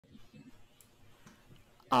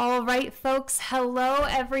All right, folks. Hello,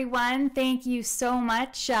 everyone. Thank you so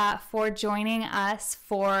much for joining us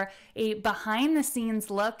for a behind the scenes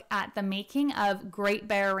look at the making of Great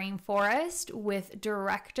Bear Rainforest with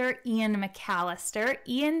director Ian McAllister.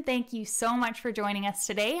 Ian, thank you so much for joining us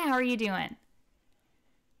today. How are you doing?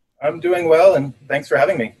 I'm doing well, and thanks for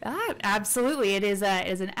having me. Absolutely. It is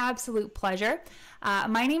an absolute pleasure.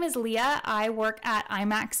 My name is Leah. I work at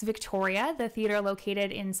IMAX Victoria, the theater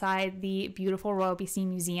located inside the beautiful Royal BC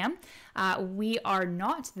Museum. We are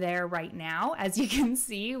not there right now. As you can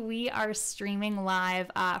see, we are streaming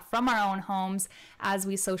live from our own homes as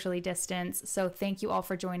we socially distance. So thank you all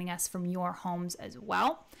for joining us from your homes as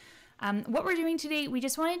well. What we're doing today, we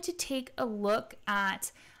just wanted to take a look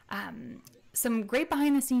at some great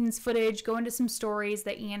behind the scenes footage, go into some stories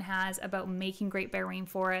that Ian has about making Great Bear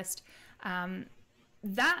Rainforest.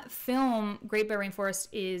 That film, Great Bear Rainforest,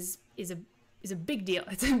 is a big deal.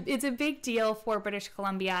 It's a big deal for British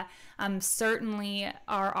Columbia. Certainly,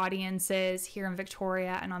 our audiences here in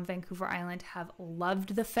Victoria and on Vancouver Island have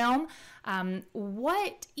loved the film. Ian?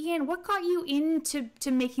 What got you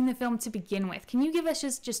into making the film to begin with? Can you give us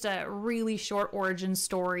just a really short origin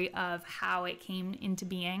story of how it came into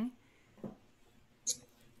being?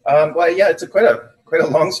 Well, yeah, it's quite a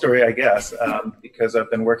long story, I guess, because I've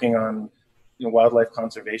been working on wildlife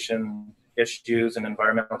conservation issues and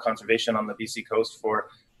environmental conservation on the BC coast for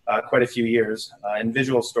quite a few years. And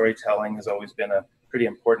visual storytelling has always been a pretty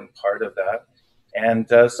important part of that. And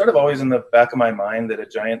sort of always in the back of my mind that a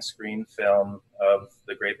giant screen film of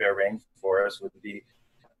the Great Bear Rainforest would be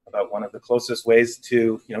about one of the closest ways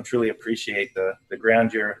to truly appreciate the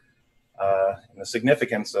grandeur and the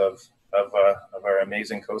significance of our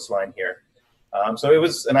amazing coastline here. So it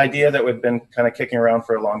was an idea that had been kind of kicking around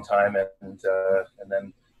for a long time, and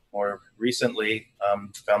then more recently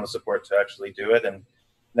found the support to actually do it. And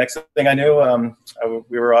next thing I knew,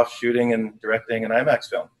 we were off shooting and directing an IMAX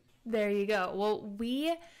film. There you go. Well,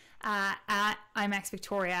 we at IMAX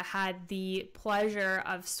Victoria had the pleasure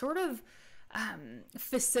of sort of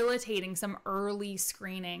facilitating some early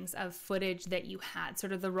screenings of footage that you had,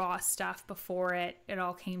 sort of the raw stuff before it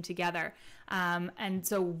all came together. And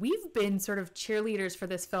so we've been sort of cheerleaders for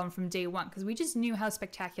this film from day one because we just knew how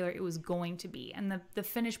spectacular it was going to be. And the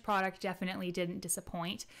finished product definitely didn't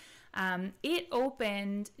disappoint. It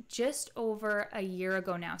opened just over a year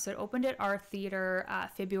ago now. So it opened at our theater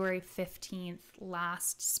February 15th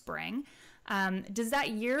last spring. Does that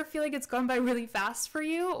year feel like it's gone by really fast for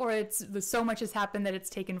you, or it's so much has happened that it's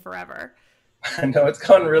taken forever? No, it's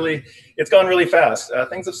gone really fast.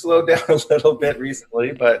 Things have slowed down a little bit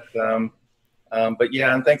recently, but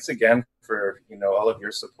yeah, and thanks again for all of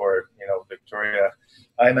your support. Victoria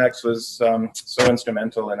IMAX was so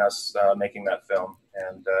instrumental in us making that film,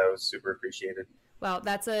 and it was super appreciated. Well,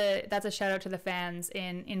 that's a shout out to the fans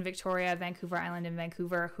in Victoria, Vancouver Island, and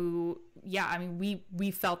Vancouver who, yeah, I mean,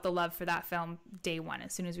 we felt the love for that film day one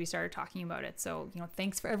as soon as we started talking about it. So,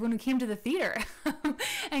 thanks for everyone who came to the theater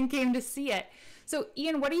and came to see it. So,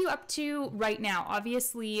 Ian, what are you up to right now?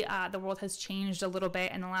 Obviously, the world has changed a little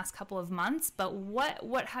bit in the last couple of months, but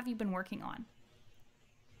what have you been working on?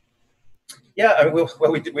 Yeah, I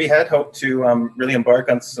mean, we had hoped to really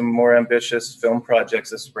embark on some more ambitious film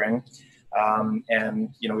projects this spring.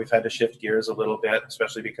 And we've had to shift gears a little bit,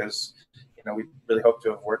 especially because we really hope to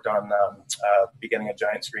have worked on beginning a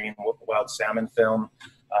giant screen wild salmon film,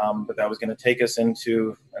 but that was going to take us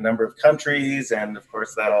into a number of countries, and of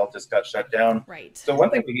course that all just got shut down. Right. So one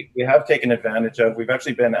thing we have taken advantage of, we've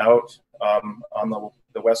actually been out on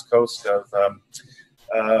the west coast of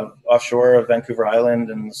offshore of Vancouver Island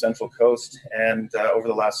and the Central Coast, and over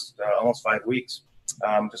the last almost 5 weeks,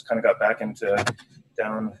 just kind of got back into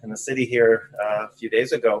down in the city here a few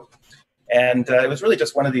days ago. And it was really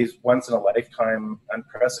just one of these once in a lifetime,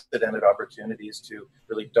 unprecedented opportunities to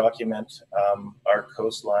really document our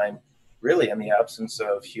coastline, really in the absence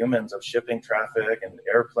of humans, of shipping traffic and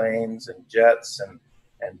airplanes and jets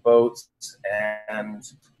and boats. And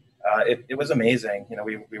it was amazing.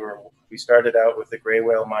 We started out with the gray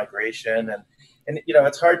whale migration, and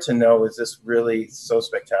it's hard to know, is this really so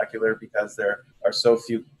spectacular because there are so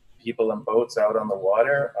few people and boats out on the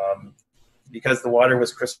water. Because the water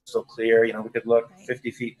was crystal clear, we could look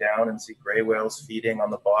 50 feet down and see gray whales feeding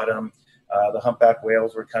on the bottom. The humpback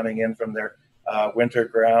whales were coming in from their winter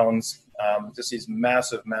grounds. Just these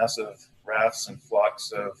massive, massive rafts and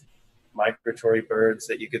flocks of migratory birds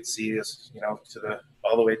that you could see as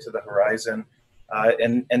all the way to the horizon.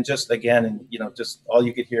 And just again, just all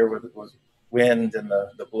you could hear was wind and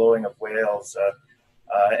the blowing of whales.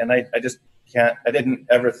 And I just I didn't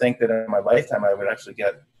ever think that in my lifetime I would actually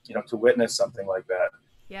get, to witness something like that.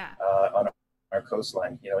 Yeah. On our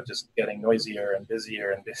coastline, just getting noisier and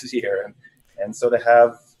busier and busier. And so to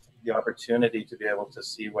have the opportunity to be able to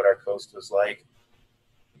see what our coast was like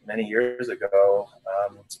many years ago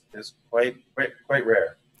is quite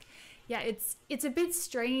rare. Yeah, it's a bit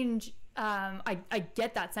strange. I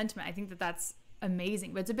get that sentiment. I think that that's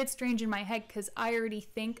amazing, but it's a bit strange in my head because I already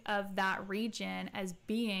think of that region as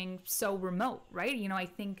being so remote, right? I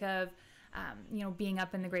think of being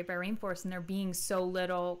up in the Great Bear Rainforest and there being so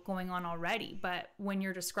little going on already. But when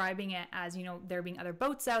you're describing it as, there being other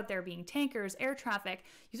boats out there, being tankers, air traffic,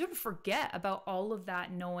 you sort of forget about all of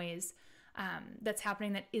that noise that's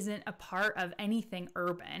happening that isn't a part of anything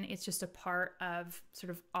urban. It's just a part of sort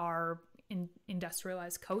of our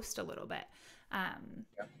industrialized coast a little bit.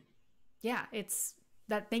 Yeah, it's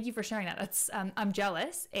that. Thank you for sharing that. That's I'm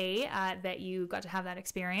jealous, that you got to have that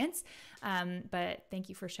experience. But thank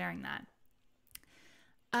you for sharing that.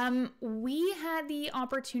 We had the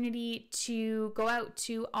opportunity to go out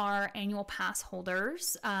to our annual pass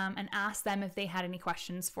holders and ask them if they had any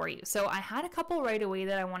questions for you. So I had a couple right away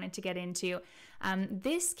that I wanted to get into.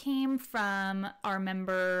 This came from our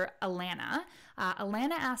member, Alana.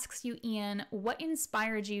 Alana asks you, Ian, what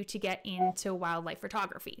inspired you to get into wildlife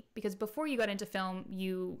photography? Because before you got into film,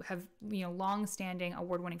 you have, long-standing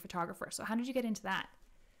award-winning photographer. So how did you get into that?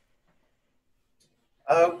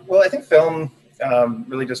 Well, I think film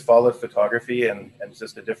really just followed photography, and it's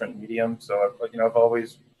just a different medium. So, I've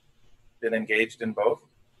always been engaged in both.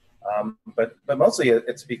 But mostly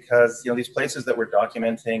it's because, these places that we're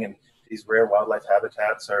documenting and these rare wildlife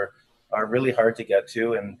habitats are really hard to get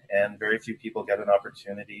to, and very few people get an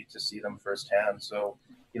opportunity to see them firsthand. So,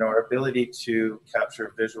 our ability to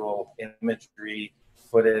capture visual imagery,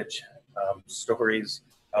 footage, stories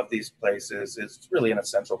of these places is really an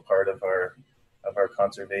essential part of our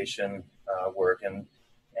conservation work. And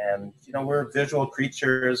we're visual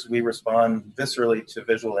creatures. We respond viscerally to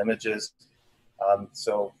visual images.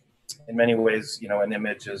 So in many ways, an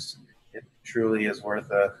image it truly is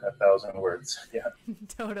worth a 1,000 words. Yeah.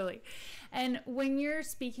 Totally. And when you're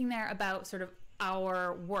speaking there about sort of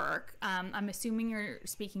our work, I'm assuming you're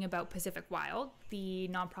speaking about Pacific Wild, the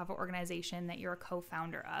nonprofit organization that you're a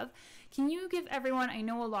co-founder of. Can you give everyone, I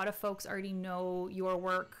know a lot of folks already know your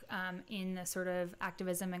work in the sort of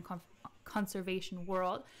activism and conservation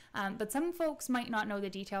world, but some folks might not know the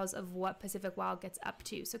details of what Pacific Wild gets up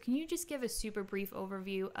to. So can you just give a super brief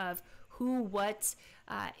overview of what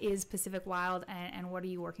is Pacific Wild and what are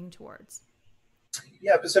you working towards?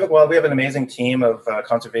 Yeah, Pacific Wild, we have an amazing team of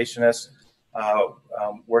conservationists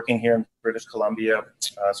working here in British Columbia.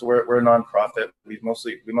 So we're a nonprofit. We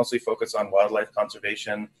mostly focus on wildlife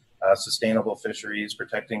conservation, sustainable fisheries,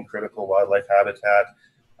 protecting critical wildlife habitat,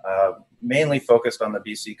 mainly focused on the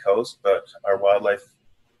BC coast, but our wildlife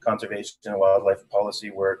conservation and wildlife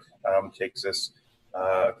policy work takes us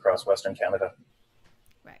across Western Canada.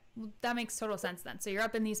 Right. Well, that makes total sense then. So you're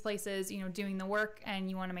up in these places, doing the work, and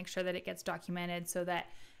you want to make sure that it gets documented so that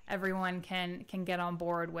everyone can get on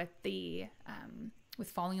board with the with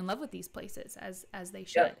falling in love with these places as they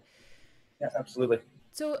should. Yeah, absolutely.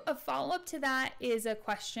 So a follow-up to that is a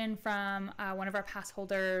question from one of our pass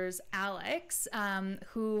holders, Alex,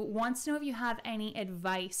 who wants to know if you have any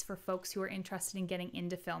advice for folks who are interested in getting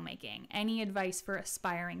into filmmaking. Any advice for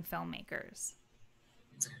aspiring filmmakers?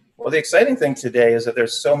 Well, the exciting thing today is that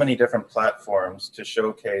there's so many different platforms to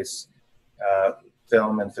showcase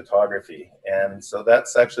film and photography. And so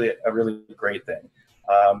that's actually a really great thing.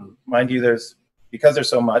 Mind you, because there's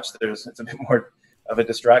so much, it's a bit more of a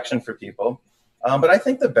distraction for people. But I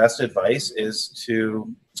think the best advice is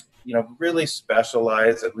to, really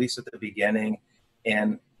specialize, at least at the beginning,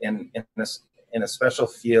 in a special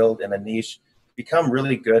field, in a niche. Become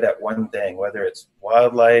really good at one thing, whether it's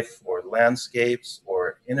wildlife or landscapes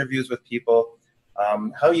or interviews with people.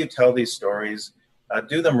 How you tell these stories,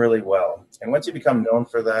 do them really well. And once you become known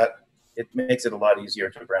for that, it makes it a lot easier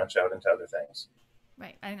to branch out into other things.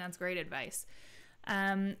 Right. I think that's great advice.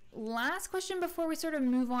 Last question before we sort of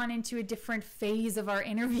move on into a different phase of our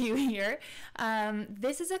interview here.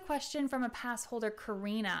 This is a question from a pass holder,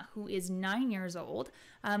 Karina, who is 9 years old.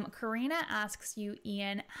 Karina asks you,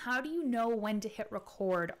 Ian, how do you know when to hit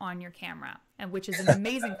record on your camera? And which is an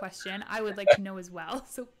amazing question. I would like to know as well.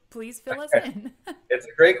 So please fill us in. It's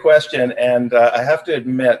a great question. And I have to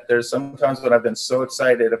admit, there's sometimes when I've been so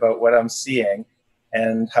excited about what I'm seeing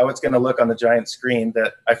and how it's going to look on the giant screen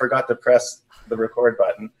that I forgot to press the record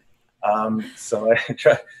button. So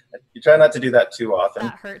you try not to do that too often.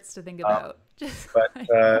 That hurts to think about.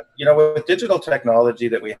 But with digital technology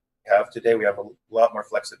that we have today, we have a lot more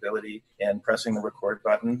flexibility in pressing the record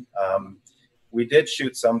button. We did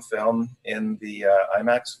shoot some film in the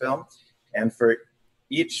IMAX film, And for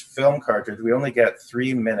each film cartridge, we only get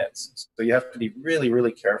 3 minutes. So you have to be really,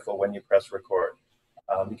 really careful when you press record,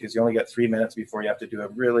 because you only get 3 minutes before you have to do a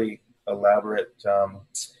really elaborate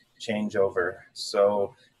changeover.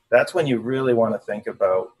 So that's when you really want to think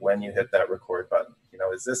about when you hit that record button. You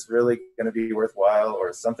know, is this really going to be worthwhile, or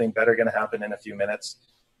is something better going to happen in a few minutes?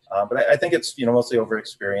 But I think it's, you know, mostly over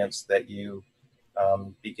experience that you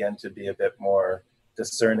begin to be a bit more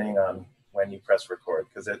discerning on when you press record,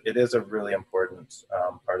 because it is a really important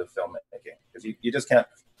part of filmmaking, because you just can't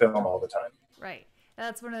film all the time. Right.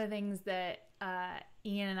 That's one of the things that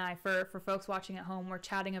Ian and I, for folks watching at home, were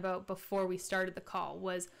chatting about before we started the call,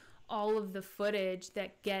 was all of the footage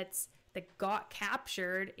that got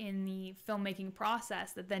captured in the filmmaking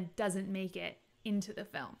process that then doesn't make it into the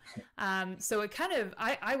film. So it kind of,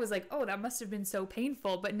 I was like, oh, that must have been so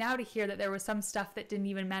painful. But now to hear that there was some stuff that didn't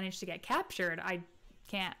even manage to get captured, I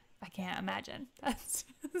can't imagine. That's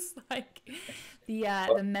just like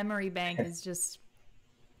the memory bank is just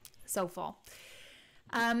so full.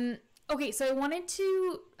 Okay, so I wanted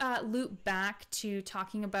to loop back to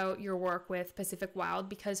talking about your work with Pacific Wild,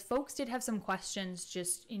 because folks did have some questions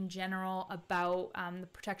just in general about the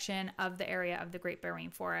protection of the area of the Great Bear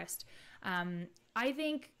Rainforest. I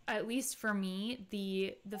think, at least for me,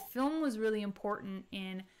 the film was really important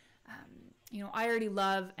in, you know, I already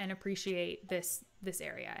love and appreciate this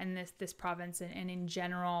area and this province, and in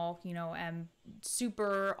general, you know, am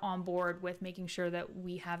super on board with making sure that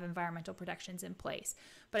we have environmental protections in place.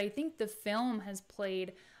 But I think the film has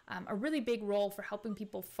played a really big role for helping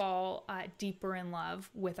people fall deeper in love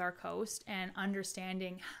with our coast and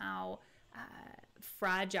understanding how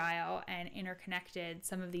fragile and interconnected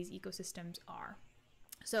some of these ecosystems are.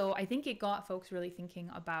 So I think it got folks really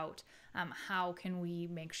thinking about how can we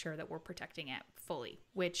make sure that we're protecting it fully,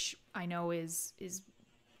 which I know is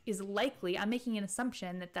likely, I'm making an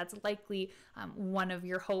assumption that that's likely one of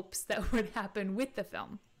your hopes that would happen with the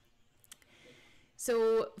film.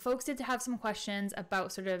 So folks did have some questions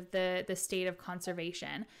about sort of the state of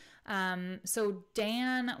conservation. So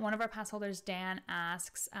Dan, one of our pass holders, Dan,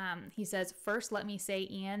 asks, he says, first, let me say,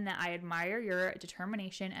 Ian, that I admire your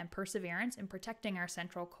determination and perseverance in protecting our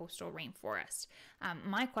central coastal rainforest.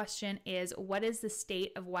 My question is, what is the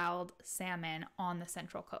state of wild salmon on the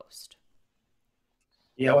central coast?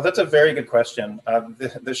 Yeah, well, that's a very good question.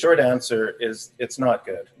 The short answer is it's not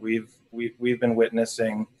good. We've been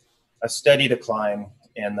witnessing a steady decline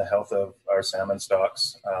in the health of our salmon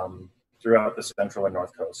stocks throughout the central and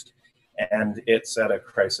north coast, and it's at a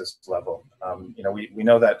crisis level. You know, we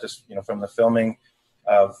know that just, you know, from the filming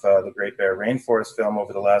of the Great Bear Rainforest film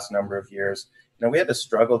over the last number of years. You know, we had to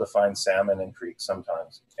struggle to find salmon in creeks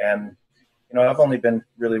sometimes, and you know, I've only been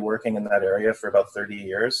really working in that area for about 30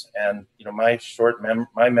 years, and you know,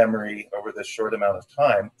 my memory over this short amount of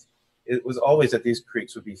time, it was always that these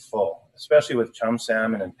creeks would be full, especially with chum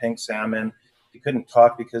salmon and pink salmon. You couldn't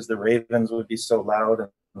talk because the ravens would be so loud, and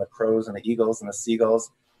the crows and the eagles and the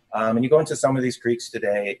seagulls. And you go into some of these creeks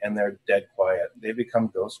today and they're dead quiet. They become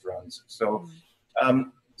ghost runs. So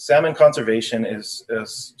salmon conservation is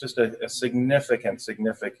just a significant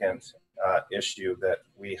issue that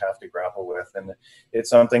we have to grapple with. And it's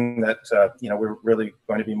something that, you know, we're really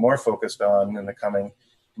going to be more focused on in the coming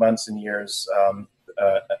months and years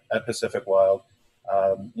at Pacific Wild.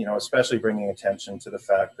 You know, especially bringing attention to the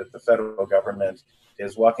fact that the federal government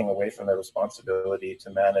is walking away from their responsibility to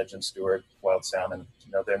manage and steward wild salmon.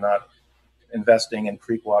 You know, they're not investing in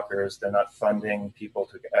creek walkers. They're not funding people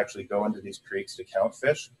to actually go into these creeks to count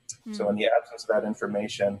fish. So in the absence of that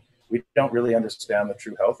information, we don't really understand the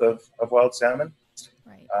true health of wild salmon.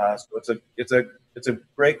 Right. So it's a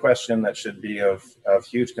great question that should be of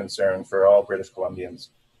huge concern for all British Columbians.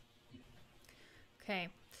 Okay.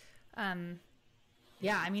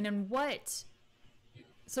 Yeah, I mean, and what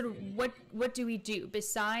do we do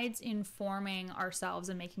besides informing ourselves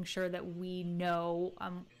and making sure that we know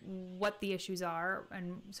what the issues are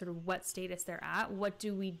and sort of what status they're at? What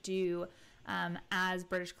do we do as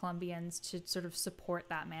British Columbians to sort of support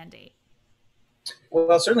that mandate?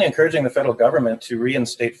 Well, certainly encouraging the federal government to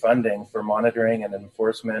reinstate funding for monitoring and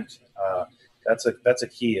enforcement. That's a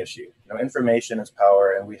key issue. You know, information is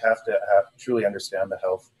power, and we have to truly understand the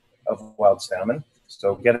health of wild salmon.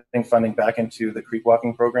 So getting funding back into the creek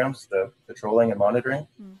walking programs, the patrolling and monitoring.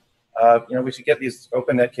 You know, we should get these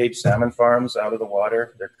open net cage salmon farms out of the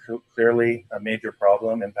water. They're clearly a major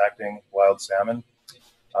problem impacting wild salmon.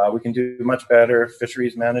 We can do much better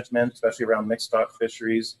fisheries management, especially around mixed stock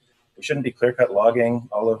fisheries. We shouldn't be clear-cut logging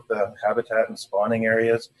all of the habitat and spawning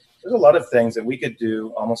areas. There's a lot of things that we could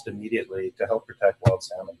do almost immediately to help protect wild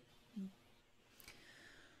salmon.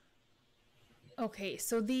 Okay,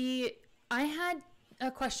 so I had a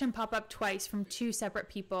question pop up twice from two separate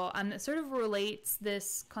people that sort of relates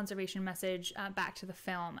this conservation message back to the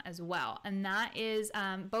film as well. And that is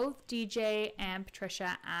both DJ and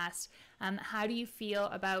Patricia asked, how do you feel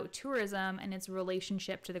about tourism and its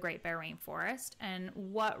relationship to the Great Bear Rainforest? And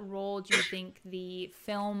what role do you think the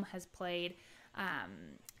film has played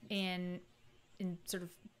in sort of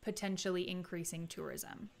potentially increasing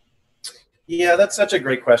tourism? Yeah, that's such a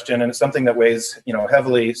great question, and it's something that weighs,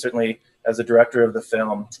 heavily. Certainly, as a director of the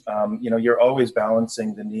film, you're always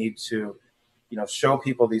balancing the need to, show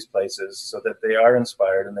people these places so that they are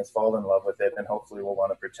inspired and they fall in love with it, and hopefully will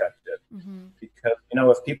want to protect it. Mm-hmm. Because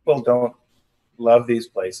if people don't love these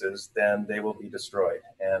places, then they will be destroyed,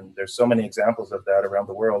 and there's so many examples of that around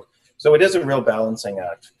the world. So it is a real balancing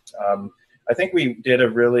act. I think we did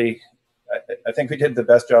I think we did the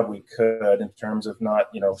best job we could in terms of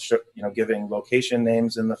not, giving location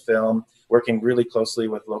names in the film, working really closely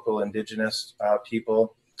with local Indigenous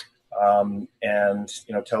people, and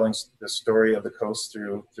telling the story of the coast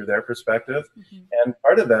through their perspective. Mm-hmm. And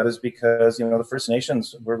part of that is because the First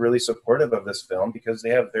Nations were really supportive of this film because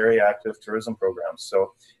they have very active tourism programs.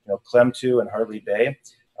 So Klemtu and Hartley Bay.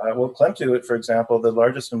 Klemtu, for example, the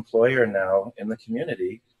largest employer now in the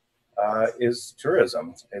community is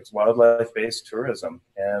tourism. It's wildlife-based tourism,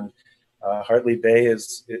 and Hartley Bay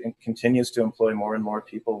continues to employ more and more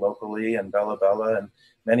people locally, and Bella Bella and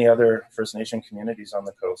many other First Nation communities on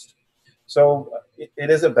the coast. So it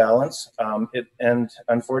is a balance, and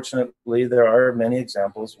unfortunately, there are many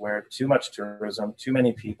examples where too much tourism, too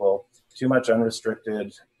many people, too much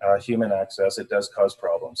unrestricted human access, it does cause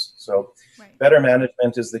problems. So right. Better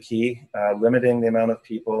management is the key, limiting the amount of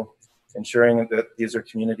people, ensuring that these are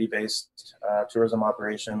community-based tourism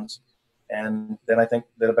operations, and then I think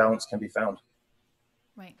that a balance can be found.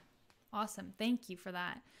 Right. Awesome. Thank you for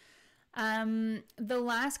that. The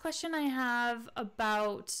last question I have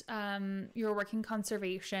about your work in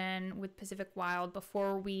conservation with Pacific Wild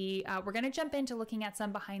before we're going to jump into looking at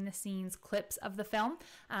some behind-the-scenes clips of the film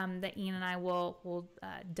that Ian and I will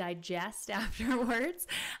digest afterwards.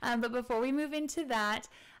 But before we move into that,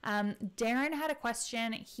 Darren had a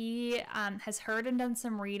question. He has heard and done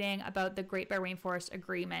some reading about the Great Bear Rainforest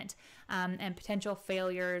Agreement and potential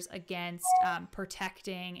failures against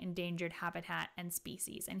protecting endangered habitat and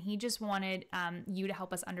species. And he just wanted you to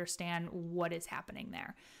help us understand what is happening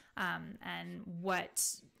there and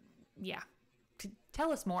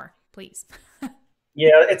tell us more, please.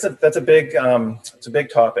 Yeah, that's a big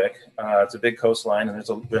topic. It's a big coastline, and there's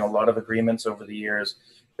been a lot of agreements over the years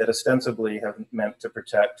that ostensibly have meant to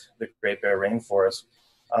protect the Great Bear Rainforest.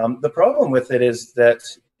 The problem with it is that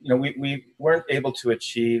we weren't able to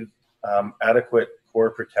achieve adequate core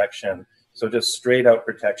protection, so just straight out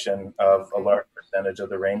protection of a large percentage of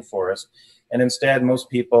the rainforest. And instead, most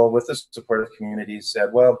people with the support of communities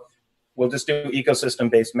said, well, we'll just do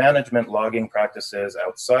ecosystem-based management logging practices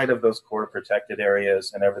outside of those core protected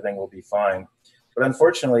areas and everything will be fine. But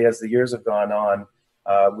unfortunately, as the years have gone on,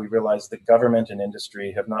 we realized that government and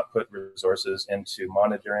industry have not put resources into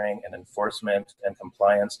monitoring and enforcement and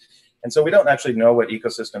compliance. And so we don't actually know what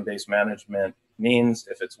ecosystem-based management means,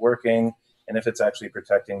 if it's working, and if it's actually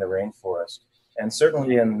protecting the rainforest. And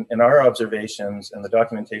certainly in our observations and the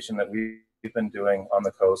documentation that we've been doing on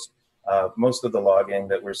the coast, most of the logging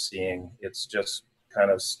that we're seeing, it's just kind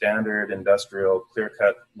of standard industrial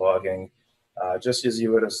clear-cut logging, just as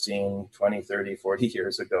you would have seen 20, 30, 40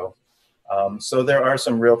 years ago. So there are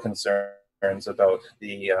some real concerns about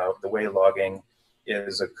the way logging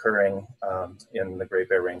is occurring in the Great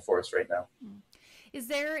Bear Rainforest right now. Is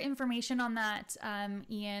there information on that,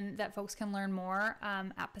 Ian, that folks can learn more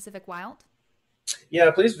at Pacific Wild? Yeah,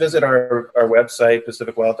 please visit our website,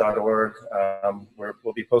 pacificwild.org.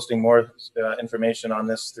 We'll be posting more information on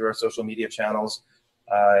this through our social media channels.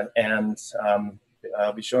 And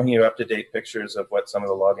I'll be showing you up-to-date pictures of what some of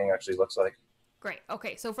the logging actually looks like. Great.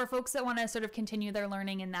 Okay. So for folks that want to sort of continue their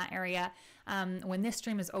learning in that area, when this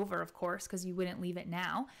stream is over, of course, because you wouldn't leave it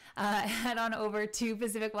now, head on over to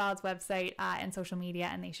Pacific Wild's website and social media,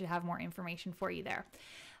 and they should have more information for you there.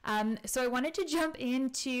 So I wanted to jump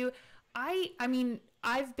into,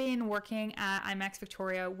 I've been working at IMAX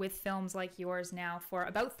Victoria with films like yours now for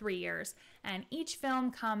about 3 years, and each film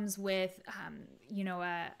comes with,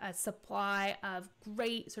 a supply of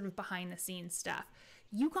great sort of behind the scenes stuff.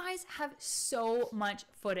 You guys have so much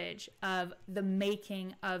footage of the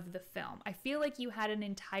making of the film. I feel like you had an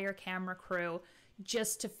entire camera crew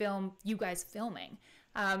just to film you guys filming.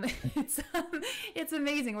 It's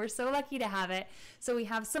amazing. We're so lucky to have it. So we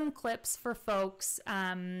have some clips for folks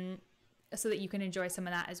so that you can enjoy some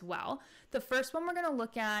of that as well. The first one we're going to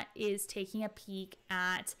look at is taking a peek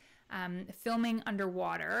at filming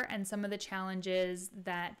underwater and some of the challenges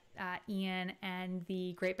that Ian and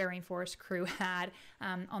the Great Bear Rainforest crew had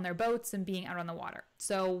on their boats and being out on the water.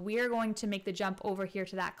 So we're going to make the jump over here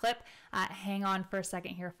to that clip. Hang on for a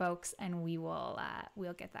second here, folks, and we'll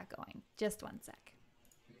get that going. Just one sec.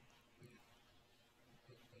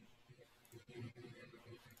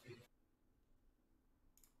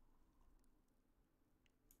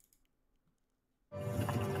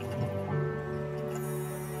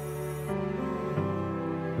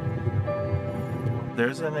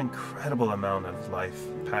 There's an incredible amount of life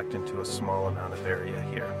packed into a small amount of area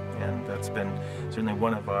here, and that's been certainly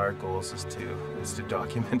one of our goals is to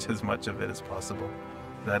document as much of it as possible.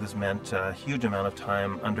 That has meant a huge amount of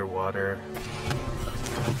time underwater,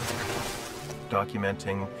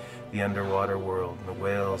 documenting the underwater world, the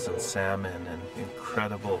whales and salmon and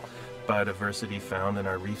incredible biodiversity found in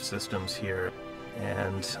our reef systems here,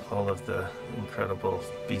 and all of the incredible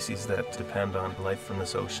species that depend on life from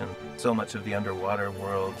this ocean. So much of the underwater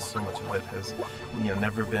world, so much of it has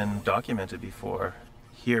never been documented before.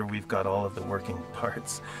 Here we've got all of the working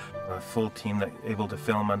parts, a full team that able to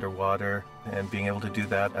film underwater and being able to do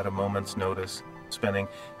that at a moment's notice, spending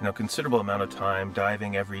considerable amount of time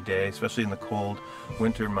diving every day, especially in the cold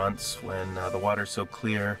winter months when the water's so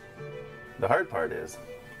clear. The hard part is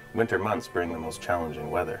winter months bring the most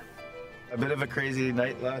challenging weather. A bit of a crazy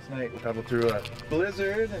night last night. We traveled through a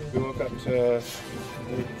blizzard and we woke up to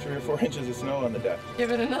 3 or 4 inches of snow on the deck.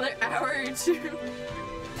 Give it another hour or two.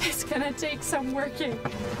 It's gonna take some working.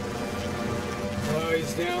 Oh,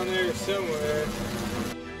 he's down there somewhere.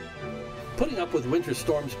 Putting up with winter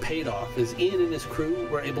storms paid off as Ian and his crew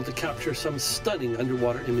were able to capture some stunning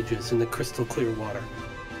underwater images in the crystal clear water.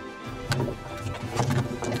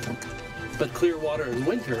 But clear water in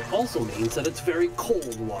winter also means that it's very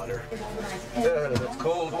cold water. It's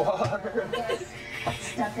cold water.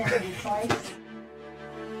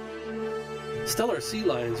 Stellar sea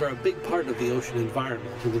lions are a big part of the ocean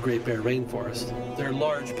environment in the Great Bear Rainforest. They're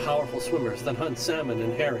large, powerful swimmers that hunt salmon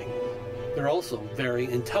and herring. They're also very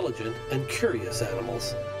intelligent and curious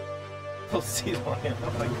animals. Oh, sea lion,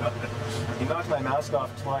 oh my god. He knocked my mask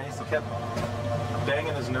off twice. He kept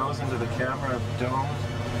banging his nose into the camera dome.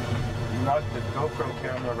 He knocked the GoPro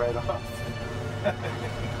camera right off.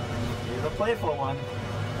 He's a playful one.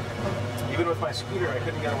 Even with my scooter, I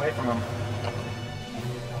couldn't get away from him.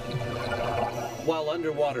 While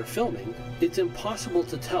underwater filming, it's impossible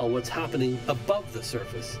to tell what's happening above the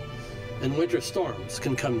surface, and winter storms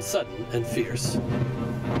can come sudden and fierce.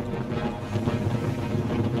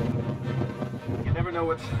 You never know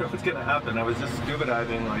what's going to happen. I was just scuba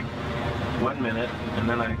diving like 1 minute, and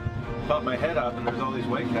then I popped my head up and there's all these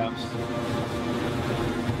whitecaps.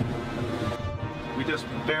 We just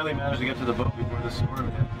barely managed to get to the boat before the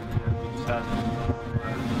storm hit. We just had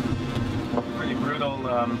a pretty brutal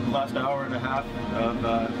last hour and a half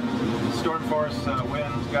of storm force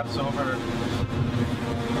winds, gusts over,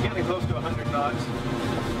 getting close to 100 knots.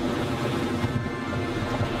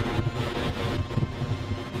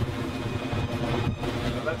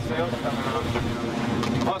 So that sail's coming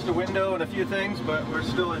off. Lost a window and a few things, but we're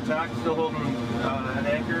still intact, still holding an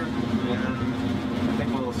anchor, and I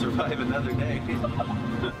think we'll survive another day.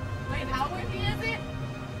 Wait, how windy is it?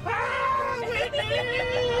 Ah, windy!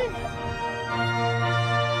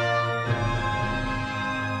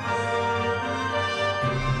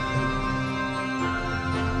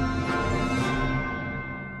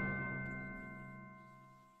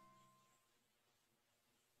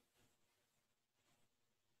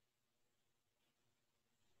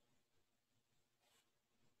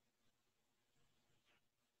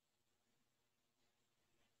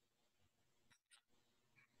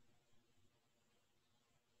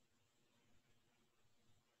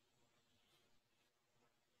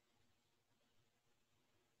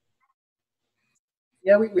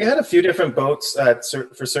 Yeah, we had a few different boats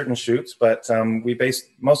for certain shoots, but we based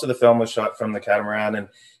most of the film was shot from the catamaran, and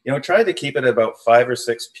tried to keep it about 5 or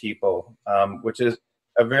 6 people, which is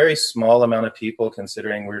a very small amount of people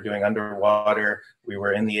considering we were doing underwater, we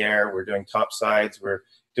were in the air, we're doing top sides, we're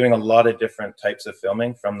doing a lot of different types of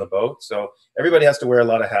filming from the boat. So everybody has to wear a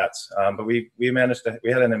lot of hats, but we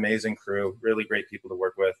had an amazing crew, really great people to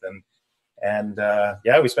work with, and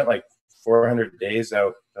yeah, we spent like 400 days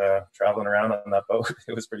out traveling around on that boat.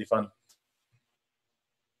 It was pretty fun.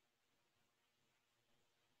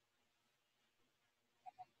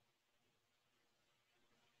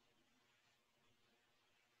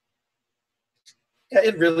 Yeah,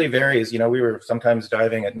 it really varies. We were sometimes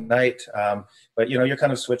diving at night, but you're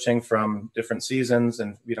kind of switching from different seasons.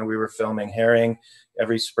 And we were filming herring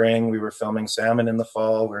every spring. We were filming salmon in the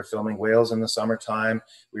fall. We were filming whales in the summertime.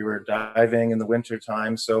 We were diving in the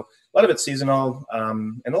wintertime. So a lot of it's seasonal,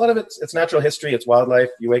 and a lot of it's natural history. It's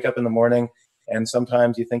wildlife. You wake up in the morning, and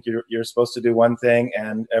sometimes you think you're supposed to do one thing,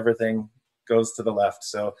 and everything goes to the left.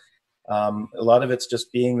 So a lot of it's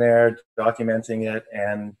just being there, documenting it,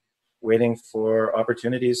 and waiting for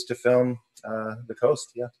opportunities to film the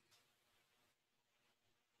coast. Yeah.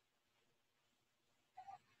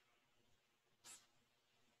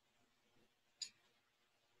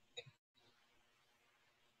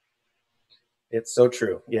 It's so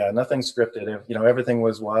true. Yeah, nothing scripted. Everything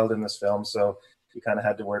was wild in this film, so you kind of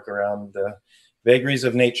had to work around the vagaries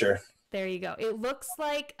of nature. There you go. It looks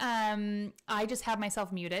like I just have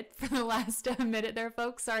myself muted for the last minute there,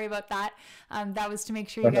 folks. Sorry about that. That was to make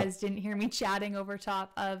sure you guys didn't hear me chatting over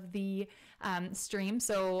top of the stream.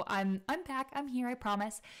 So I'm back. I'm here, I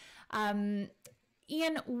promise.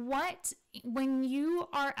 Ian, when you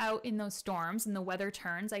are out in those storms and the weather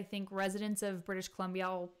turns, I think residents of British Columbia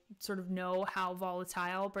will sort of know how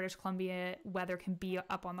volatile British Columbia weather can be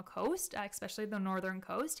up on the coast, especially the northern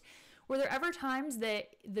coast. Were there ever times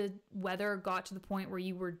that the weather got to the point where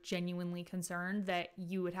you were genuinely concerned that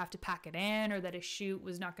you would have to pack it in, or that a shoot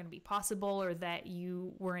was not going to be possible, or that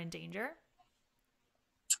you were in danger?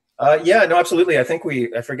 Yeah, no, absolutely. I think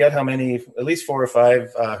I forget how many, at least 4 or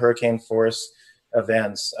 5 hurricane force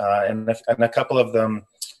events, and a couple of them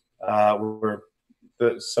were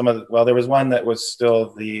there was one that was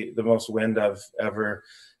still the most wind I've ever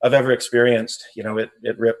experienced.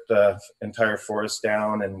 It ripped entire forest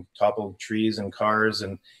down and toppled trees and cars,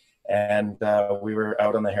 and we were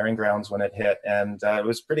out on the herring grounds when it hit, and it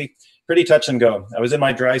was pretty touch and go. I was in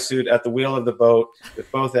my dry suit at the wheel of the boat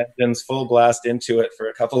with both engines full blast into it for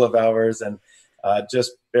a couple of hours, and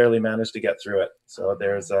just barely managed to get through it. So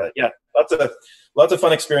there's lots of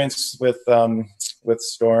fun experience with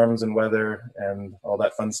storms and weather and all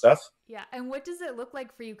that fun stuff. Yeah, and what does it look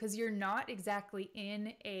like for you? Because you're not exactly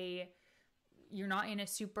in a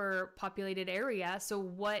super populated area. So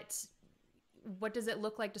what does it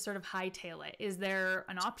look like to sort of hightail it? Is there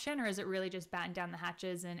an option, or is it really just batten down the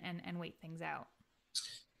hatches and wait things out?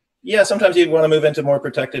 Yeah, sometimes you'd want to move into more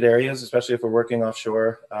protected areas, especially if we're working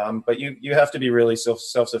offshore. But you have to be really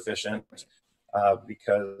self-sufficient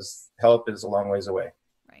because help is a long ways away.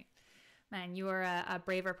 Right. Man, you are a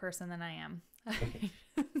braver person than I am.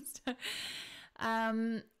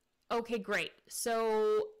 Okay, great.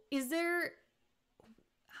 So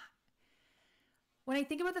when I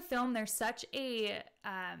think about the film, there's such a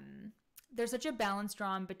balance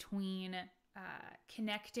drawn between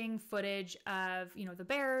connecting footage of the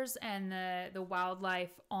bears and the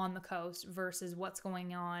wildlife on the coast versus what's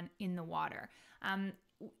going on in the water.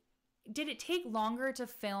 Did it take longer to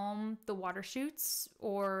film the water shoots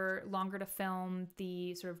or longer to film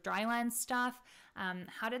the sort of dryland stuff?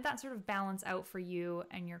 How did that sort of balance out for you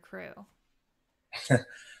and your crew?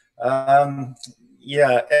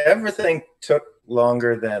 Yeah, everything took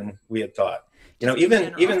longer than we had thought.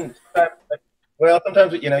 Well,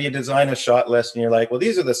 sometimes, you design a shot list and you're like, well,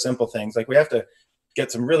 these are the simple things. Like, we have to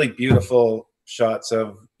get some really beautiful shots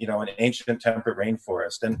of, an ancient temperate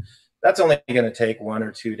rainforest. And that's only going to take 1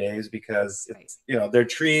 or 2 days because, they're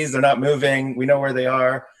trees, they're not moving. We know where they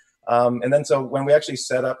are. And then so when we actually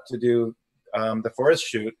set up to do the forest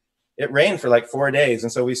shoot, it rained for like 4 days.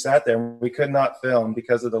 And so we sat there and we could not film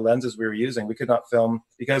because of the lenses we were using. We could not film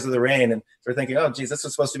because of the rain. And we're thinking, oh, geez, this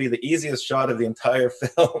is supposed to be the easiest shot of the entire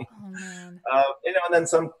film. Oh, man. And then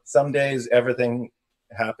some days everything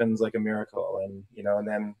happens like a miracle, and and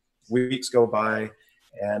then weeks go by,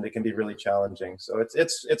 and it can be really challenging. So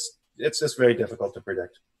it's just very difficult to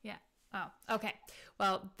predict. Yeah. Oh, okay.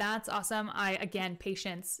 Well, that's awesome. Again,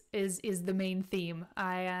 patience is the main theme.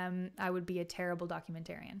 I would be a terrible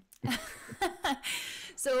documentarian.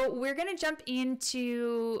 So we're going to jump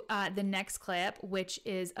into the next clip, which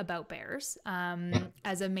is about bears.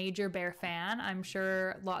 As a major bear fan, I'm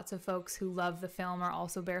sure lots of folks who love the film are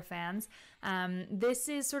also bear fans. This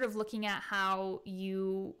is sort of looking at how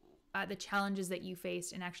the challenges that you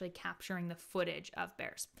faced in actually capturing the footage of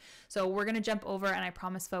bears. So we're going to jump over, and I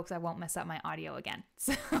promise folks I won't mess up my audio again.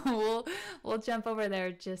 So we'll jump over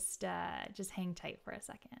there. Just hang tight for a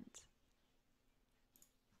second.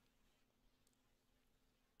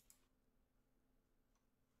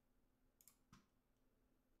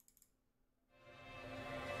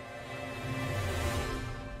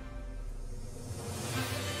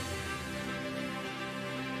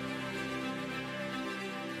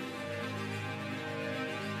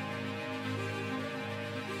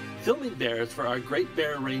 Filming bears for our Great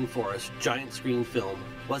Bear Rainforest giant screen film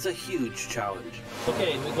was a huge challenge.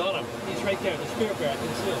 Okay, we got him. He's right there, the spirit bear, I can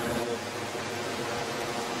see him.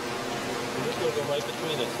 We're just gonna go right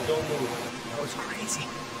between us, so don't move. That was crazy.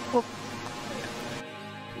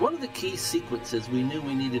 One of the key sequences we knew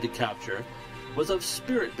we needed to capture was of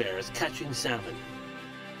spirit bears catching salmon.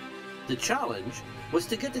 The challenge was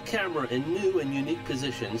to get the camera in new and unique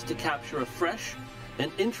positions to capture a fresh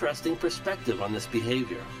and interesting perspective on this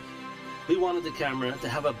behavior. We wanted the camera to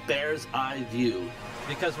have a bear's eye view.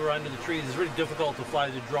 Because we're under the trees, it's really difficult to fly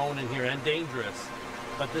the drone in here and dangerous.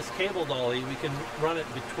 But this cable dolly, we can run it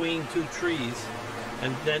between two trees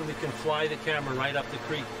and then we can fly the camera right up the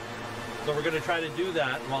creek. So we're going to try to do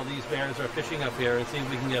that while these bears are fishing up here and see if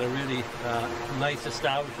we can get a really nice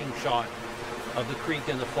establishing shot of the creek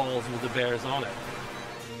and the falls with the bears on it.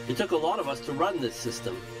 It took a lot of us to run this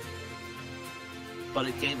system, but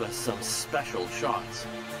it gave us some special shots.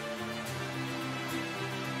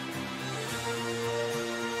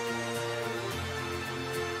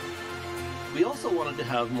 We also wanted to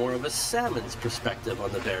have more of a salmon's perspective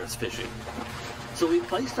on the bears fishing. So we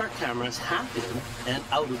placed our cameras half in and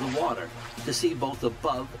out of the water to see both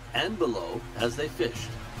above and below as they fished.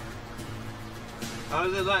 How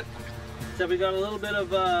does it look? So we got a little bit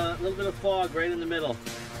of fog right in the middle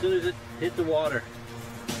as soon as it hit the water.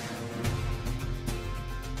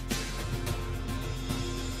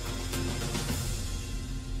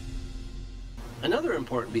 Another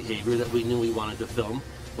important behavior that we knew we wanted to film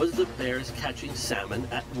was the bears catching salmon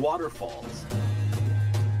at waterfalls.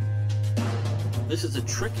 This is a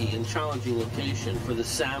tricky and challenging location for the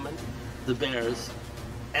salmon, the bears,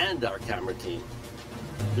 and our camera team.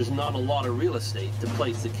 There's not a lot of real estate to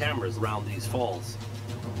place the cameras around these falls.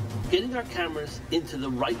 Getting our cameras into the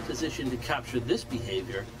right position to capture this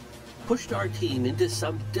behavior pushed our team into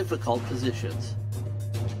some difficult positions.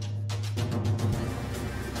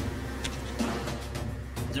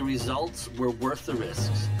 The results were worth the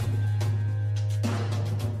risks.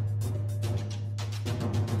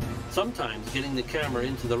 Sometimes getting the camera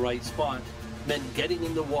into the right spot meant getting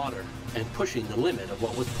in the water and pushing the limit of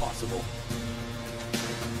what was possible.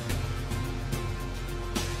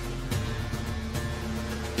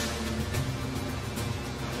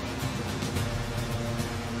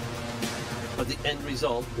 But the end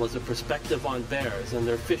result was a perspective on bears and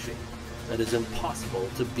their fishing that is impossible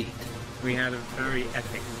to beat. We had a very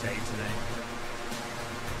epic day today.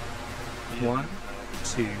 1,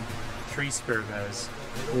 2, 3 spirit bears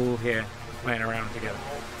all here playing around together.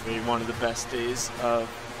 Maybe one of the best days of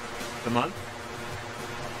the month.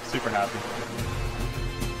 Super happy.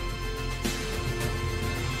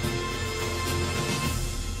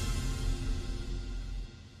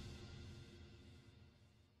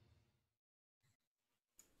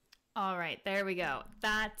 All right, there we go.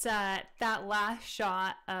 That last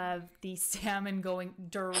shot of the salmon going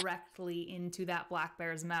directly into that black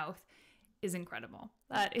bear's mouth is incredible.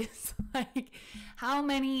 That is like, how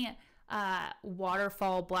many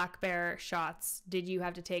waterfall black bear shots did you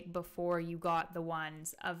have to take before you got the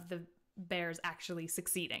ones of the bears actually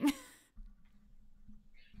succeeding?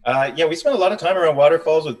 Yeah, we spent a lot of time around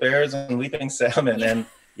waterfalls with bears and leaping salmon, and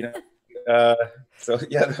so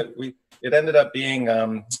yeah, it ended up being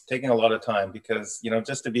taking a lot of time because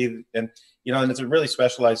just to be and it's a really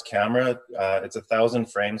specialized camera. It's 1,000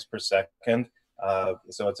 frames per second,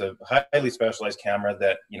 so it's a highly specialized camera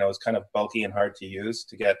that is kind of bulky and hard to use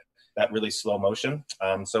to get that really slow motion.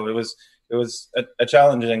 So it was a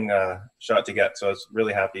challenging shot to get. So I was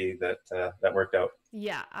really happy that that worked out.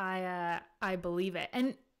 Yeah, I believe it.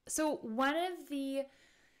 And so one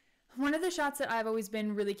of the shots that I've always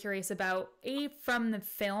been really curious about, from the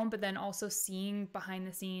film, but then also seeing behind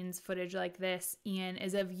the scenes footage like this, Ian,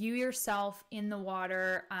 is of you yourself in the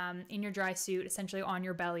water, in your dry suit, essentially on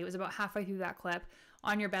your belly. It was about halfway through that clip,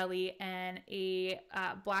 on your belly, and a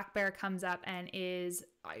black bear comes up and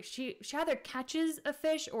she either catches a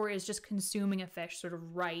fish or is just consuming a fish sort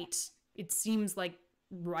of right, it seems like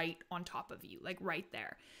right on top of you, like right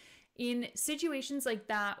there. In situations like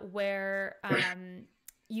that where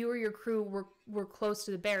you or your crew were close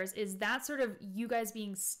to the bears, is that sort of you guys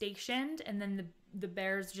being stationed and then the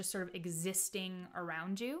bears just sort of existing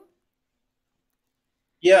around you?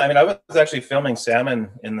 Yeah, I mean, I was actually filming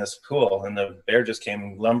salmon in this pool, and the bear just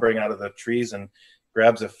came lumbering out of the trees and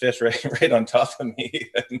grabs a fish right on top of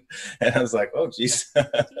me, and I was like, oh, geez.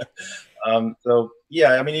 So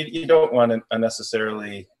yeah, I mean, you don't want to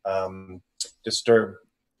unnecessarily disturb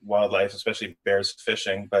wildlife, especially bears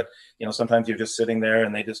fishing, but sometimes you're just sitting there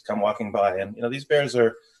and they just come walking by, and these bears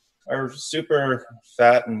are super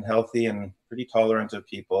fat and healthy and pretty tolerant of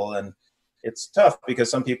people, and it's tough because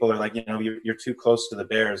some people are like, you know, you're too close to the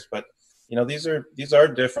bears, but you know, these are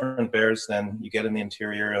different bears than you get in the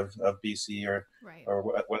interior of BC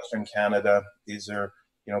or Western Canada. These are,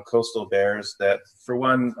 you know, coastal bears that, for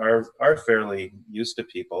one, are fairly used to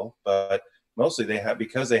people, but mostly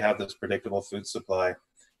because they have this predictable food supply,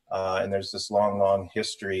 and there's this long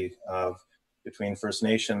history between First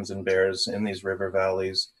Nations and bears in these river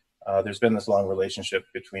valleys. There's been this long relationship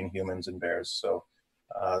between humans and bears, so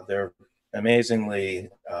they're amazingly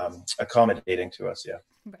accommodating to us. Yeah.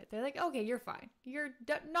 Right. They're like, okay, you're fine. You're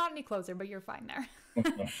not any closer, but you're fine there.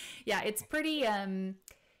 Yeah, it's pretty,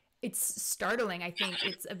 it's startling. I think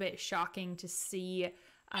it's a bit shocking to see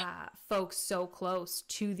folks so close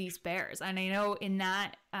to these bears. And I know in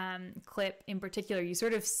that clip in particular, you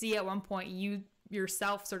sort of see at one point, you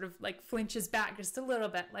yourself sort of like flinches back just a little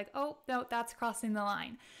bit, like, oh, no, that's crossing the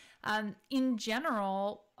line. In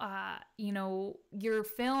general, you know, your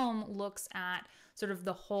film looks at sort of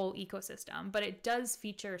the whole ecosystem, but it does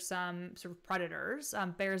feature some sort of predators,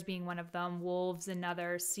 bears being one of them, wolves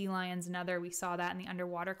another, sea lions another. We saw that in the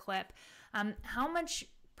underwater clip. How much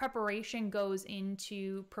preparation goes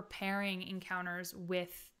into preparing encounters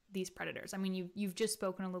with these predators? I mean, you've just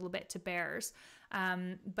spoken a little bit to bears,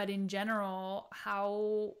 but in general,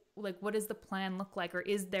 what does the plan look like, or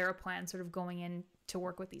is there a plan sort of going in to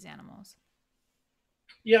work with these animals?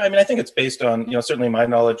 Yeah, I mean, I think it's based on, you know, certainly my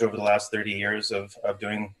knowledge over the last 30 years of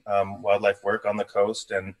doing wildlife work on the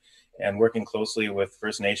coast and working closely with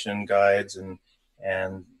First Nation guides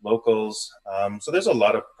and locals. So there's a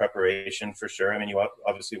lot of preparation for sure. I mean, you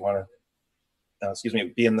obviously want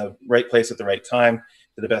to, be in the right place at the right time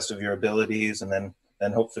to the best of your abilities, and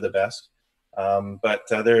then hope for the best. But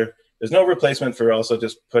there's no replacement for also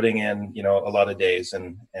just putting in, you know, a lot of days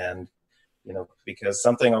and you know, because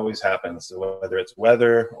something always happens, whether it's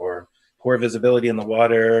weather or poor visibility in the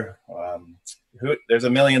water. There's a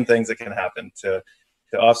million things that can happen to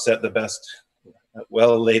offset the best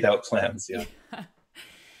well laid out plans. Yeah.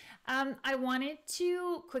 I wanted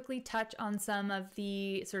to quickly touch on some of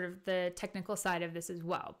the sort of the technical side of this as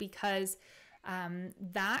well, because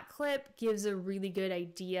that clip gives a really good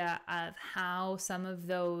idea of how some of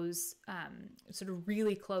those sort of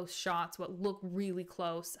really close shots, what look really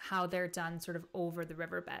close, how they're done sort of over the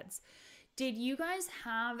riverbeds. Did you guys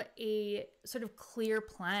have a sort of clear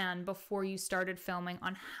plan before you started filming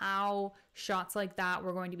on how shots like that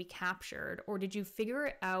were going to be captured? Or did you figure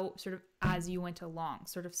it out sort of as you went along,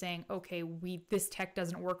 sort of saying, okay, this tech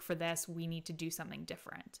doesn't work for this, we need to do something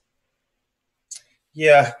different?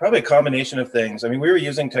 Yeah, probably a combination of things. I mean, we were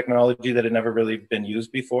using technology that had never really been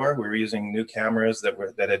used before. We were using new cameras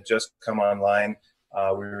that had just come online.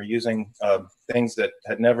 We were using things that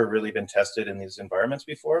had never really been tested in these environments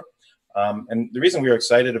before. And the reason we were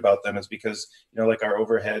excited about them is because, you know, like our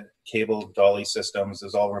overhead cable dolly systems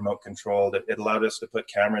is all remote controlled. It allowed us to put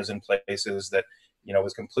cameras in places that, you know,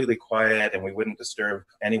 was completely quiet and we wouldn't disturb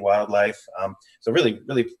any wildlife. So really,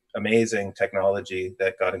 really amazing technology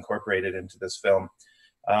that got incorporated into this film.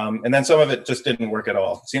 And then some of it just didn't work at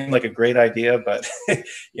all. It seemed like a great idea, but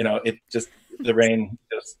you know, the rain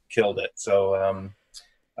just killed it. So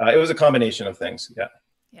it was a combination of things. Yeah.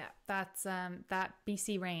 Yeah, that's that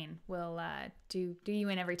BC rain will do you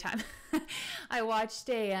in every time. I watched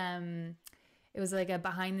it was like a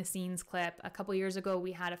behind the scenes clip a couple years ago.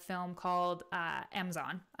 We had a film called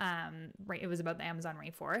Amazon. It was about the Amazon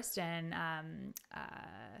rainforest, and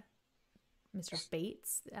Mr.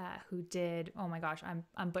 Bates, who did, oh my gosh,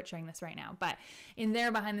 I'm butchering this right now, but in there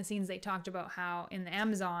behind the scenes, they talked about how in the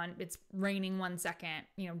Amazon, it's raining 1 second,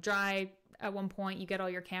 you know, dry at one point, you get all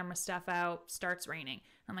your camera stuff out, starts raining.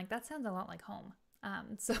 I'm like, that sounds a lot like home.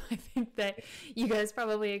 So I think that you guys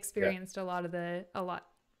probably experienced a lot of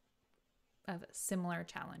similar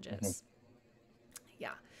challenges.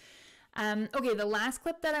 Yeah. Okay, the last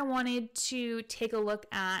clip that I wanted to take a look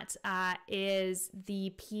at is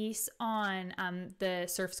the piece on the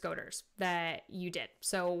surf scooters that you did.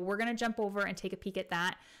 So we're going to jump over and take a peek at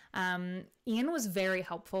that. Ian was very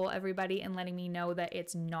helpful, everybody, in letting me know that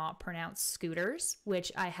it's not pronounced scooters,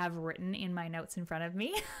 which I have written in my notes in front of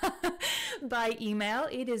me by email.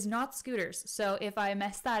 It is not scooters. So if I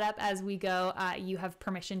mess that up as we go, you have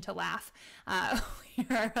permission to laugh.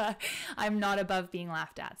 I'm not above being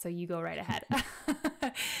laughed at, so you go right ahead.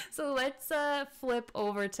 So let's flip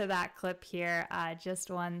over to that clip here.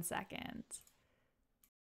 Just 1 second.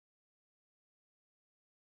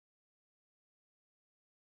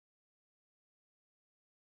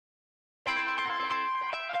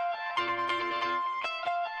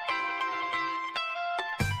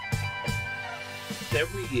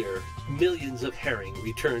 Every year, millions of herring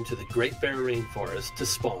return to the Great Bear Rainforest to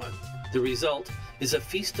spawn. The result is a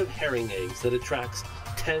feast of herring eggs that attracts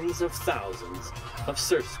tens of thousands of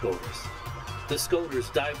surf scoters. The scoters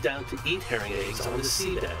dive down to eat herring eggs on the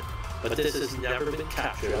seabed, but this has never been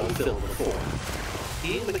captured on film before.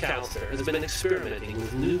 Ian McAllister has been experimenting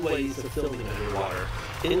with new ways of filming underwater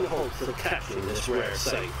in the hopes of catching this rare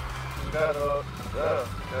sight. We've got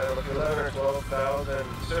like 11 or 12,000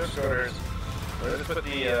 surf scoters. We'll just put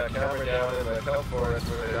the camera down in the kelp forest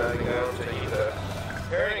where they're diving down to eat the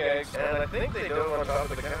herring eggs, and I think they dove on top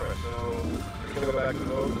of the camera, so we're going to go back to the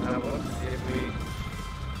boat and have a look to see if we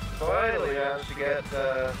finally managed to get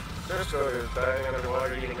surf scoters diving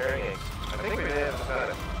underwater eating herring eggs. I think we may have had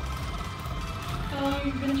it. How long have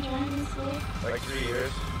you been trying this for? Like 3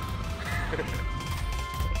 years.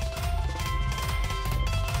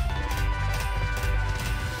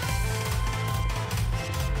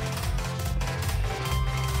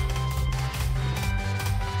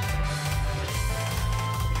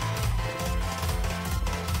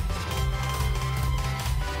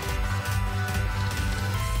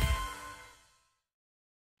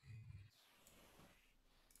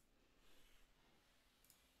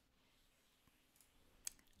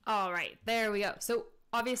 All right, there we go. So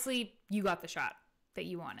obviously you got the shot that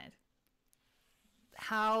you wanted.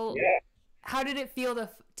 How did it feel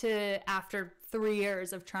to after 3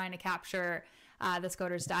 years of trying to capture the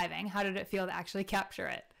scoters diving? How did it feel to actually capture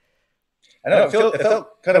it? I know it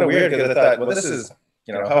felt kind of weird because I thought, well, this is,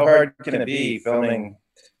 how hard can it be filming?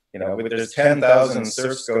 There's 10,000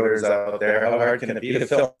 surf scoters out there. How hard can it be to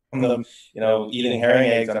film them, eating herring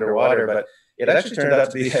eggs underwater? But it actually turned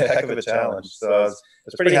out to be a heck of a challenge. So I was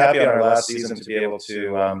pretty happy on our last season to be able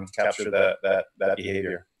to capture that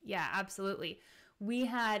behavior. Yeah, absolutely. We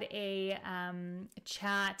had a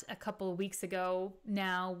chat a couple of weeks ago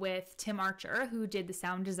now with Tim Archer, who did the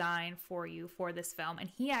sound design for you for this film. And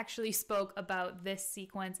he actually spoke about this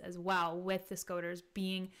sequence as well, with the scoters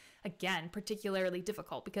being, again, particularly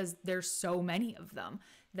difficult because there's so many of them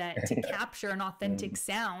that to capture an authentic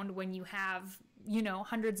sound when you have,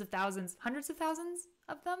 hundreds of thousands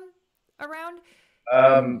of them around.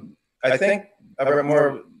 I think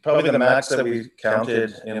probably the max that we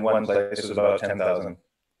counted in one place was about 10,000.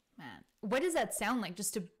 Man, what does that sound like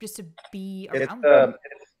just to be around?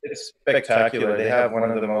 It's spectacular. They have one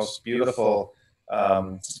of the most beautiful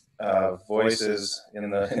voices in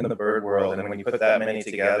the bird world, and when you put that many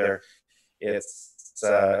together, it's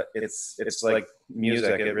like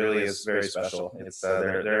music. It really is very special.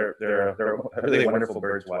 They're a really wonderful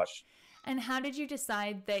bird to watch. And how did you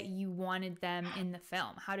decide that you wanted them in the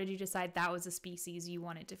film? How did you decide that was a species you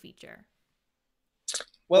wanted to feature?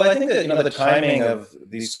 Well, I think that the timing of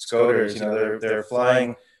these scoters, they're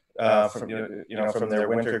flying from their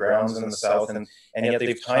winter grounds in the south, and yet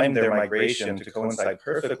they've timed their migration to coincide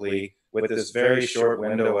perfectly with this very short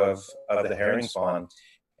window of the herring spawn.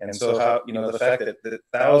 And so how the fact that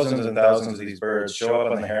thousands and thousands of these birds show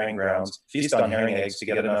up on the herring grounds, feast on herring eggs to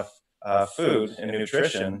get enough food and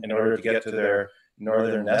nutrition in order to get to their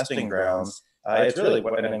northern nesting grounds. It's really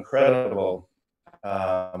an incredible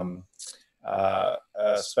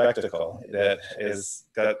spectacle that is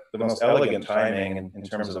got the most elegant timing in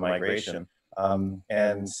terms of the migration. So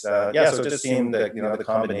it just seemed that the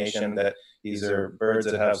combination that these are birds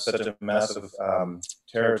that have such a massive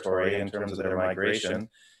territory in terms of their migration,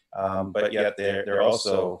 but yet they're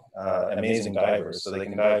also amazing divers, so they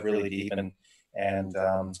can dive really deep and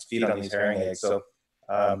feed on these herring eggs. So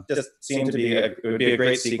just seemed to be it would be a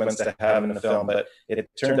great sequence to have in the film, but it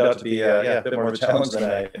turned out to be a bit more of a challenge than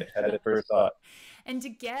I had at first thought. And to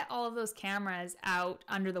get all of those cameras out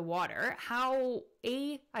under the water,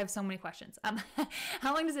 I have so many questions.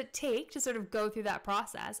 How long does it take to sort of go through that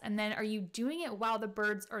process? And then are you doing it while the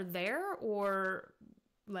birds are there, or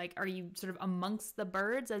like are you sort of amongst the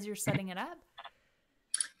birds as you're setting it up?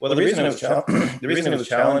 Well, the reason it was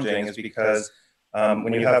challenging is because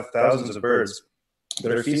when you have thousands of birds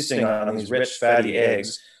that are feasting on these rich, fatty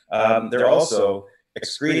eggs, they're also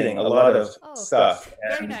excreting a lot of stuff.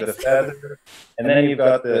 And nice. the feather, and then you've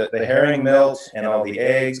got the herring milt and all the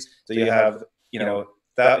eggs. So you have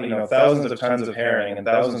thousands of tons of herring and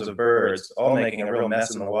thousands of birds all making a real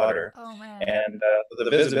mess in the water. Oh man! And the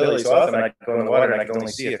visibility. So often I go in the water and I can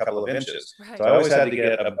only see a couple of inches. Right. So I always had to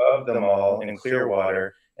get above them all in clear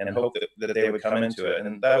water and hope that they would come into it.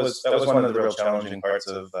 And that was one of the real challenging parts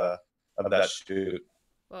of that shoot.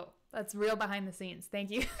 Whoa, that's real behind the scenes. Thank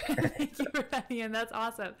you. Thank you for that, Ian. That's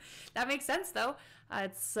awesome. That makes sense, though.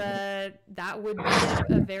 That would be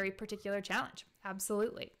a very particular challenge.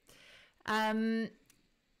 Absolutely.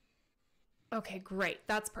 Okay, great.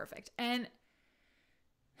 That's perfect. And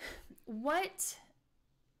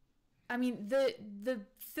I mean, the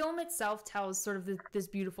film itself tells sort of this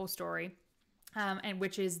beautiful story, and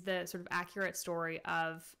which is the sort of accurate story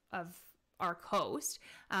of our coast.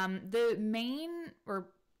 The main, or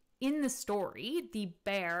in the story, the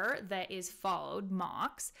bear that is followed,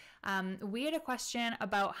 Mox, we had a question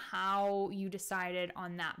about how you decided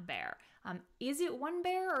on that bear. Is it one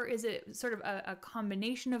bear, or is it sort of a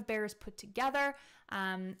combination of bears put together?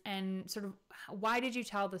 And sort of why did you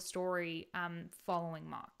tell the story following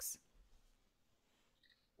Mox?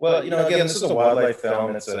 Well, again, this is a wildlife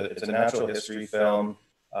film. It's a natural history film,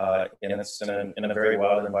 and it's in a very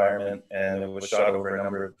wild environment, and it was shot over a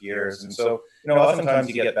number of years. And so, oftentimes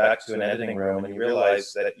you get back to an editing room and you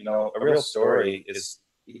realize that a real story is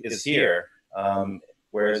here,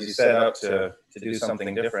 whereas you set out to do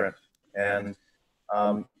something different. And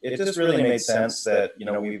it just really made sense that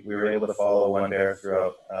we were able to follow one bear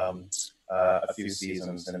throughout a few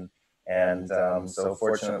seasons, and so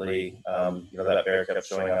fortunately, that bear kept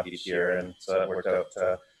showing up each year, and so that worked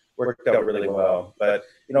out really well. But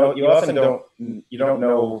you often don't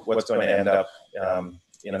know what's going to end up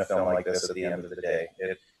in a film like this at the end of the day.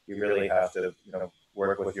 You really have to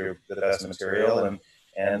work with the best material,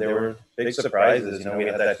 and there were big surprises. We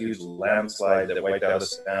had that huge landslide that wiped out the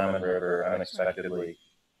Salmon River unexpectedly.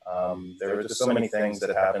 There were just so many things that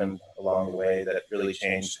happened along the way that really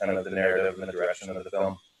changed kind of the narrative and the direction of the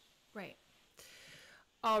film. Right.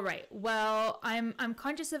 All right. Well, I'm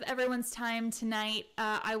conscious of everyone's time tonight.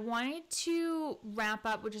 I wanted to wrap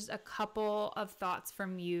up with just a couple of thoughts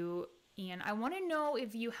from you, Ian. I want to know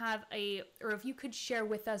if you have or if you could share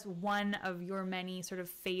with us one of your many sort of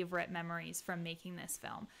favorite memories from making this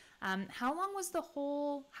film. How long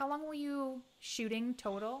were you shooting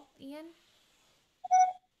total, Ian?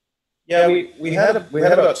 Yeah, we had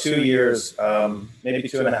about 2 years, maybe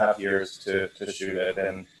 2.5 years to shoot it,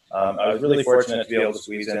 and I was really fortunate to be able to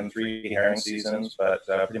squeeze in 3 herring seasons, but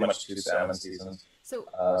pretty much 2 salmon seasons. So,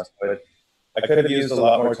 but I could have used a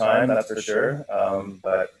lot more time, that's for sure.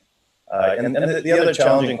 But the other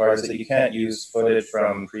challenging part is that you can't use footage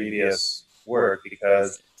from previous work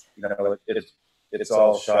because it's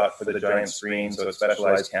all shot for the giant screen, so it's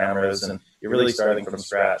specialized cameras, and you're really starting from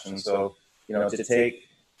scratch. And so to take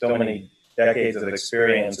so many decades of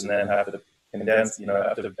experience and then have to condense,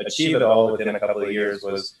 have to achieve it all within a couple of years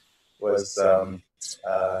was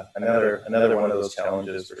another one of those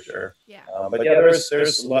challenges for sure. Yeah. But yeah,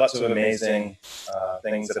 there's lots of amazing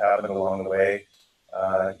things that happened along the way.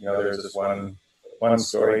 There's this one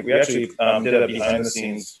story. We actually did a behind the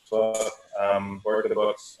scenes book, work of the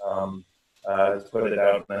books, put it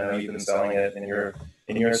out, and I know you've been selling it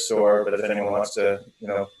in your store. But if anyone wants to,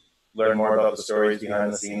 learn more about the stories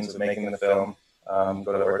behind the scenes of making the film, go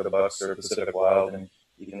to Order the Bucks or Pacific Wild, and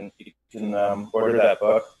you can order that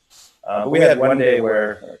book. But we had one day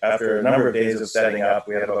where, after a number of days of setting up,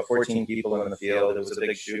 we had about 14 people in the field. It was a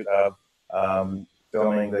big shoot of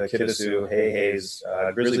filming the Kitasoo, Hay-Hays,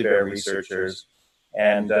 grizzly bear researchers.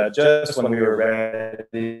 And just when we were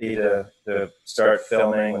ready to start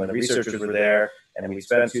filming, when the researchers were there, and we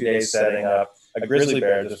spent 2 days setting up, a grizzly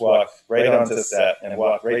bear just walked right onto the set and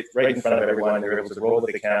walked right in front of everyone. They were able to roll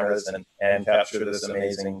with the cameras and capture this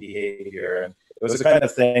amazing behavior. And it was the kind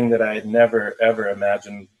of thing that I had never, ever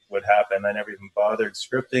imagined would happen. I never even bothered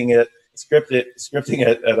scripting it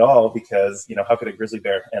at all because, how could a grizzly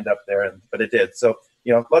bear end up there? But it did. So,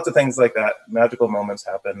 lots of things like that, magical moments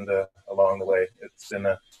happened along the way. It's been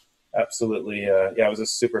absolutely, it was a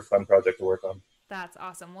super fun project to work on. That's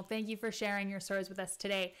awesome. Well, thank you for sharing your stories with us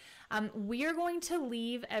today. We are going to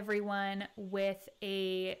leave everyone with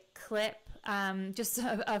a clip, just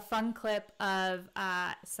a fun clip of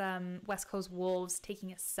some West Coast wolves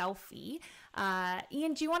taking a selfie.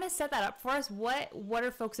 Ian, do you want to set that up for us? What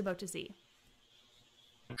are folks about to see?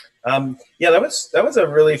 That was a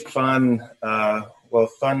really fun,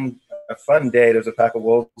 fun day. There's a pack of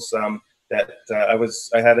wolves I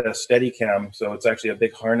had a steady cam, so it's actually a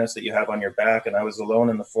big harness that you have on your back, and I was alone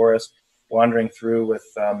in the forest wandering through with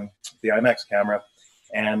the IMAX camera,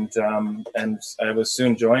 and I was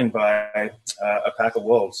soon joined by a pack of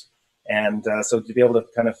wolves, and so to be able to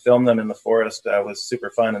kind of film them in the forest was super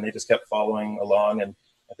fun, and they just kept following along, and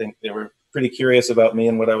I think they were pretty curious about me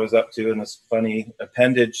and what I was up to and this funny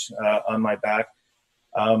appendage on my back.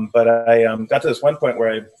 But I got to this one point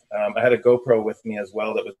where I had a GoPro with me as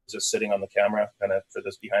well that was just sitting on the camera kind of for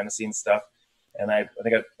this behind the scenes stuff. And I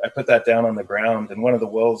think I put that down on the ground, and one of the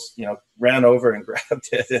wolves, ran over and grabbed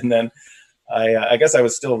it. And then I guess I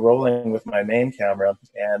was still rolling with my main camera.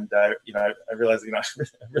 And, I realized,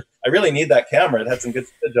 I really need that camera. It had some good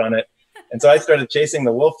footage on it. And so I started chasing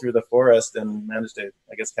the wolf through the forest and managed to,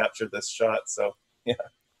 I guess, capture this shot. So, yeah.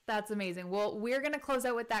 That's amazing. Well, we're going to close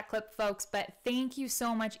out with that clip, folks, but thank you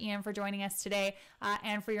so much, Ian, for joining us today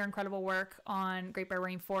and for your incredible work on Great Bear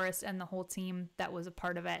Rainforest and the whole team that was a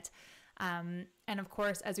part of it. And of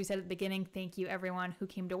course, as we said at the beginning, thank you everyone who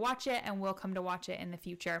came to watch it and will come to watch it in the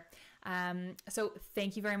future. So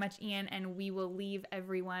thank you very much, Ian, and we will leave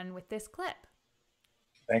everyone with this clip.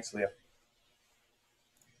 Thanks, Leah.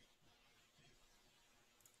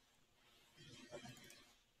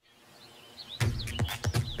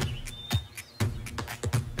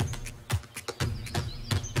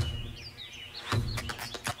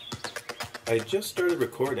 I just started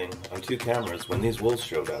recording on 2 cameras when these wolves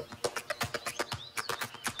showed up.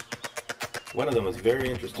 One of them was very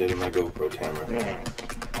interested in my GoPro camera.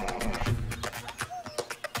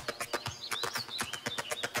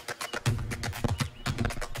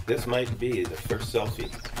 This might be the first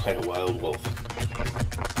selfie by a wild wolf.